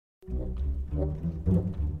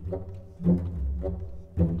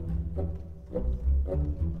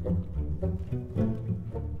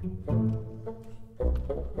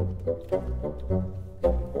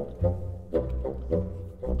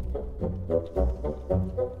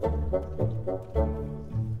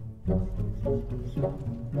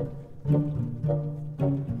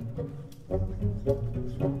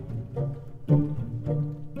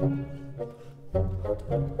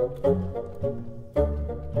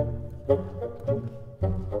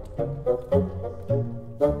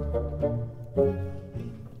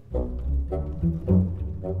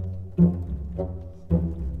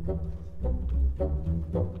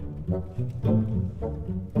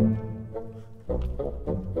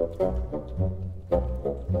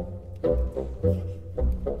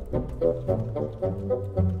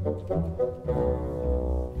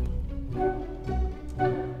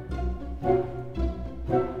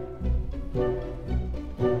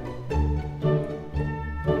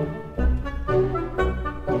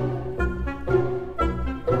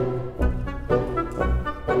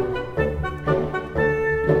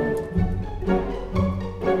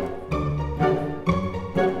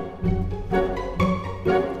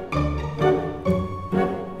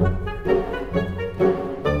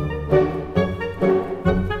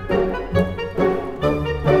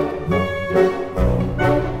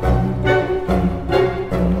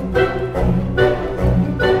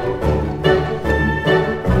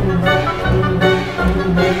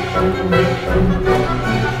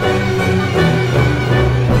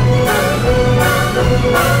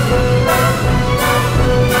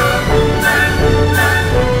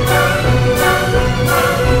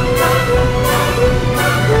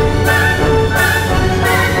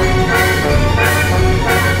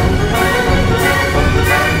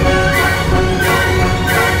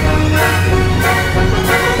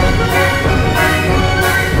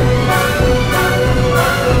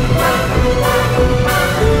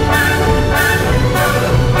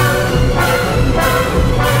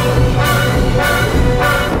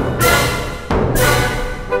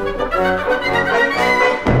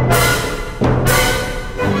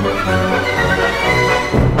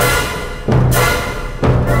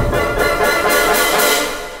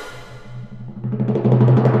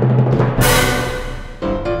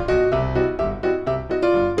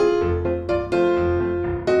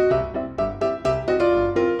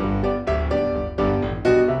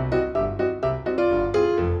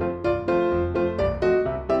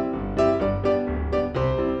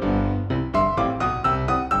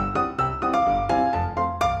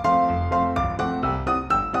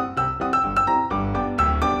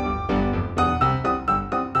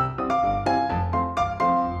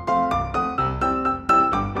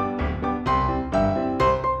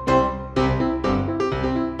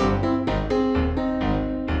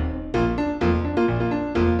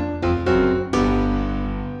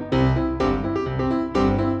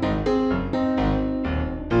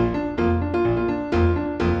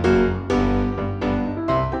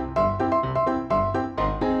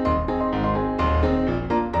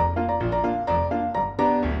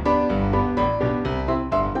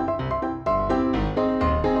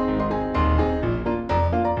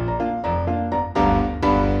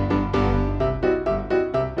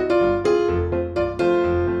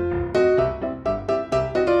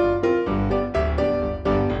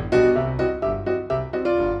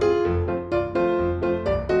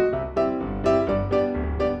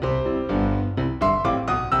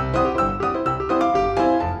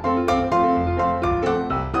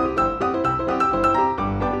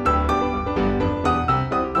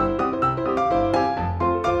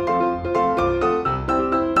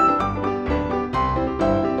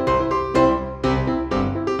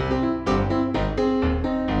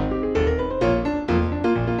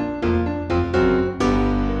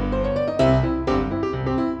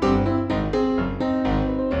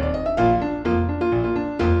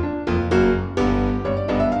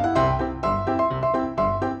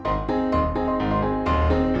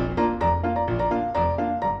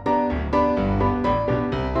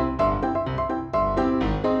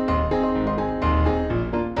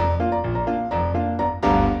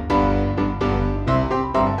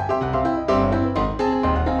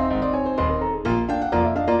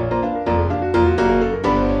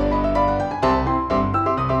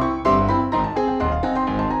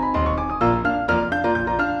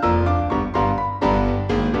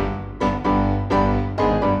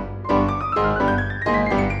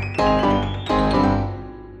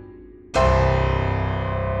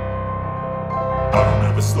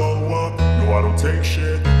take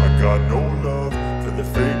shit. I got no love for the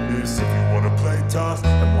fakeness. If you wanna play tough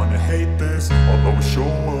and wanna hate this, I'll always show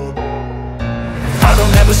up.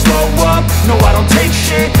 never slow up, no I don't take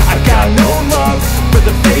shit. I got no love for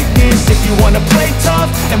the fakeness. If you wanna play tough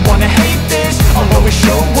and wanna hate this, I'll always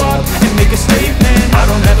show up and make a statement. I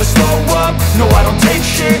don't ever slow up, no I don't take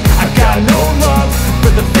shit. I got no love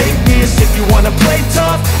for the fakeness. If you wanna play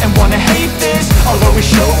tough and wanna hate this, I'll always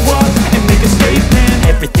show up and make a statement.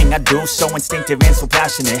 Everything I do so instinctive and so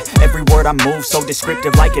passionate. Every word I move so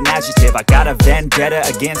descriptive like an adjective. I got a vendetta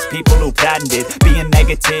against people who patented being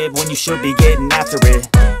negative when you should be getting after it.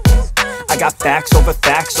 I got facts over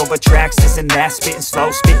tracks, this and that. Spitting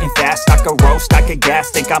slow, spitting fast, I could roast, I could gas.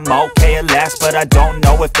 Think I'm okay at last, but I don't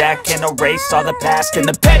know if that can erase all the past. And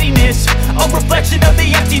the pettiness, a reflection of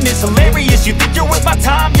the emptiness. Hilarious, you think you're worth my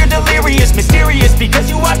time, you're delirious. Mysterious, because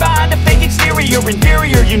you hide behind a fake exterior.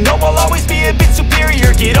 Inferior, you know I'll always be a bit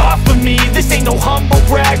superior. Get off of me, this ain't no humble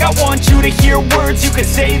brag. I want you to hear words, you can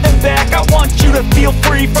say them back. I want you to feel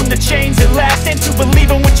free from the chains at last, and to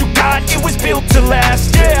believe in what you got, it was built to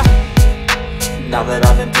last, yeah. Now that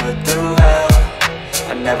I've been put through hell,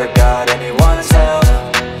 I never got anyone's help.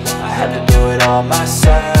 I had to do it all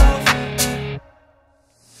myself.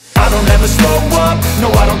 I don't ever slow up,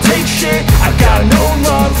 no I don't take shit. I got no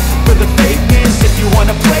love for the fakeness. If you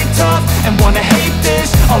wanna play tough and wanna hate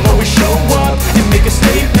this, I'll always show up and make a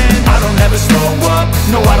statement. I don't ever slow up,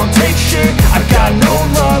 no I don't take shit. I got no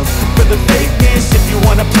love for the fakeness. If you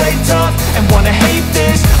wanna play tough and wanna hate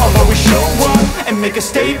this, I'll always show up and make a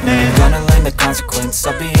statement. Gonna learn the consequence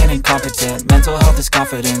of being incompetent. Mental health is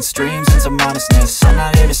confidence, dreams into modestness. I'm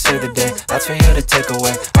not here to save the day, that's for you to take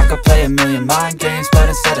away. I could play a million mind games, but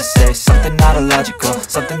instead I say something not illogical,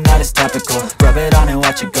 something that is topical. Rub it on and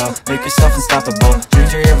watch it go, make yourself unstoppable.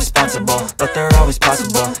 Dreams are irresponsible, but they're always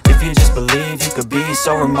possible. If you just believe, you could be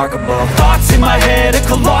so remarkable. Thoughts in my head, a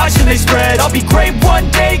collage and they spread. I'll be great one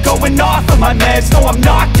day, going off of my meds. No, I'm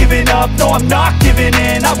not giving up, no, I'm not giving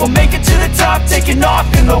in. I will make it to the top, taking off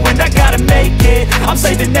in the wind. I gotta make it, I'm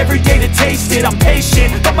saving every day to taste it. I'm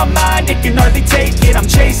patient, but my mind, it can hardly take it. I'm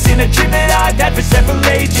chasing a dream that I've had for several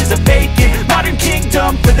ages. A vacant, modern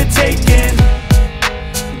kingdom for the taking.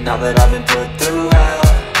 Now that I've been put through hell,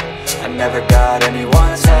 I never got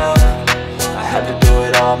anyone's help. I had to do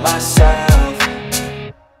it all myself.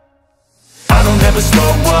 I don't ever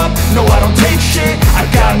slow up, no I don't take shit. I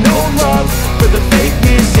got no love for the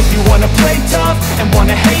fakeness. If you wanna play tough and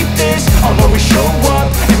wanna hate this, I'll always show up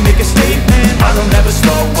and make a statement. I don't ever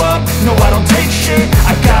slow up, no I don't take shit.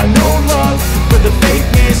 I got no love for the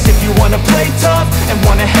fakeness. If you wanna play tough and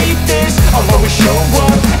wanna hate this, I'll always show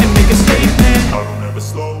up and make a statement. I don't ever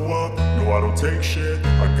slow up, no I don't take shit.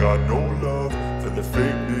 I got no love for the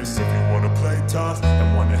fakeness. If you wanna play tough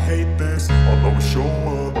and wanna hate this, I'll always show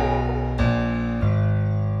up.